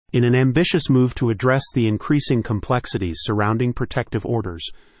In an ambitious move to address the increasing complexities surrounding protective orders,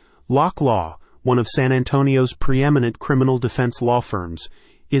 Locke Law, one of San Antonio's preeminent criminal defense law firms,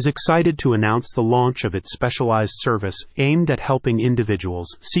 is excited to announce the launch of its specialized service aimed at helping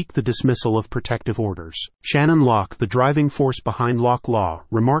individuals seek the dismissal of protective orders. Shannon Locke, the driving force behind Locke Law,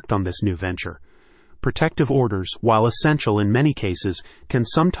 remarked on this new venture. Protective orders, while essential in many cases, can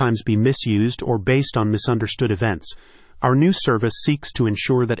sometimes be misused or based on misunderstood events. Our new service seeks to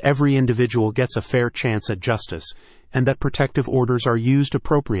ensure that every individual gets a fair chance at justice, and that protective orders are used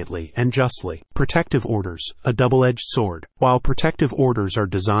appropriately and justly. Protective orders, a double-edged sword. While protective orders are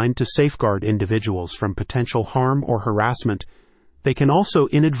designed to safeguard individuals from potential harm or harassment, they can also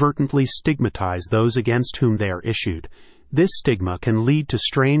inadvertently stigmatize those against whom they are issued. This stigma can lead to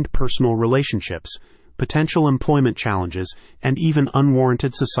strained personal relationships, potential employment challenges, and even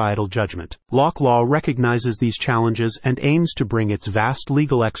unwarranted societal judgment. Locke Law recognizes these challenges and aims to bring its vast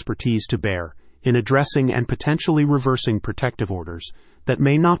legal expertise to bear in addressing and potentially reversing protective orders that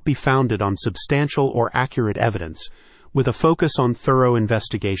may not be founded on substantial or accurate evidence. With a focus on thorough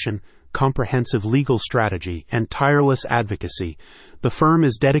investigation, comprehensive legal strategy, and tireless advocacy, the firm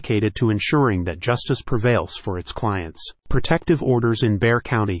is dedicated to ensuring that justice prevails for its clients. Protective orders in Bexar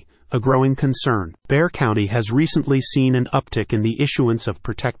County, a growing concern. Bexar County has recently seen an uptick in the issuance of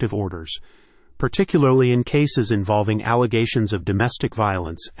protective orders, particularly in cases involving allegations of domestic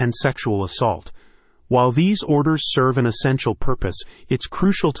violence and sexual assault. While these orders serve an essential purpose, it's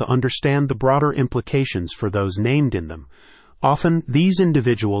crucial to understand the broader implications for those named in them. Often, these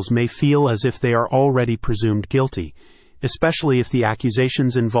individuals may feel as if they are already presumed guilty, especially if the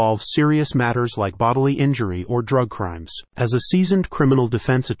accusations involve serious matters like bodily injury or drug crimes. As a seasoned criminal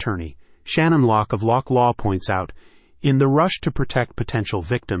defense attorney, Shannon Locke of Locke Law points out, in the rush to protect potential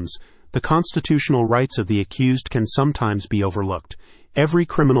victims, the constitutional rights of the accused can sometimes be overlooked. Every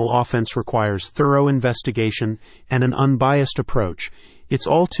criminal offense requires thorough investigation and an unbiased approach. It's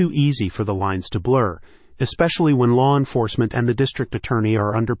all too easy for the lines to blur, especially when law enforcement and the district attorney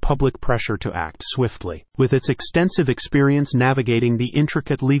are under public pressure to act swiftly. With its extensive experience navigating the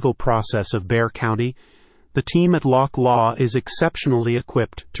intricate legal process of Bexar County, the team at Locke Law is exceptionally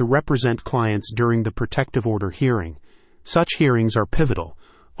equipped to represent clients during the protective order hearing. Such hearings are pivotal,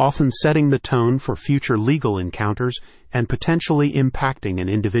 often setting the tone for future legal encounters and potentially impacting an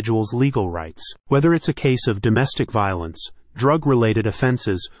individual's legal rights. Whether it's a case of domestic violence, drug-related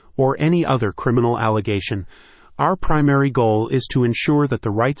offenses, or any other criminal allegation, our primary goal is to ensure that the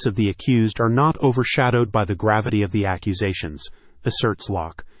rights of the accused are not overshadowed by the gravity of the accusations, asserts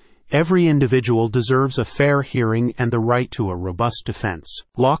Locke. Every individual deserves a fair hearing and the right to a robust defense.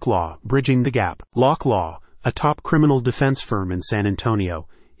 Locke Law, bridging the gap. Locke Law, a top criminal defense firm in San Antonio,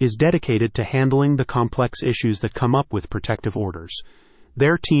 is dedicated to handling the complex issues that come up with protective orders.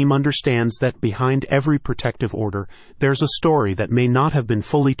 Their team understands that behind every protective order, there's a story that may not have been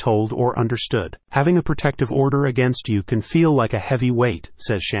fully told or understood. Having a protective order against you can feel like a heavy weight,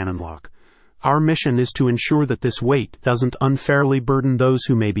 says Shannon Locke. Our mission is to ensure that this weight doesn't unfairly burden those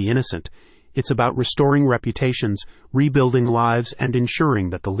who may be innocent. It's about restoring reputations, rebuilding lives, and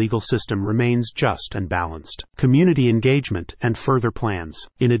ensuring that the legal system remains just and balanced. Community engagement and further plans.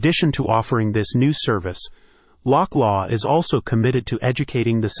 In addition to offering this new service, Locke Law is also committed to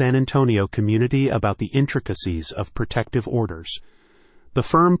educating the San Antonio community about the intricacies of protective orders. The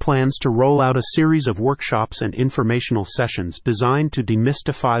firm plans to roll out a series of workshops and informational sessions designed to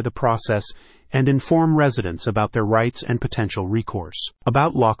demystify the process and inform residents about their rights and potential recourse.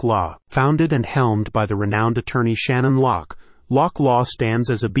 About Locke Law. Founded and helmed by the renowned attorney Shannon Locke, Locke Law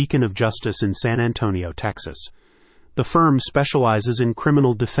stands as a beacon of justice in San Antonio, Texas. The firm specializes in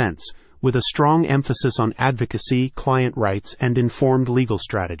criminal defense, with a strong emphasis on advocacy, client rights, and informed legal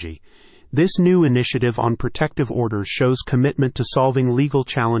strategy. This new initiative on protective orders shows commitment to solving legal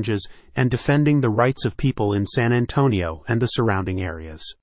challenges and defending the rights of people in San Antonio and the surrounding areas.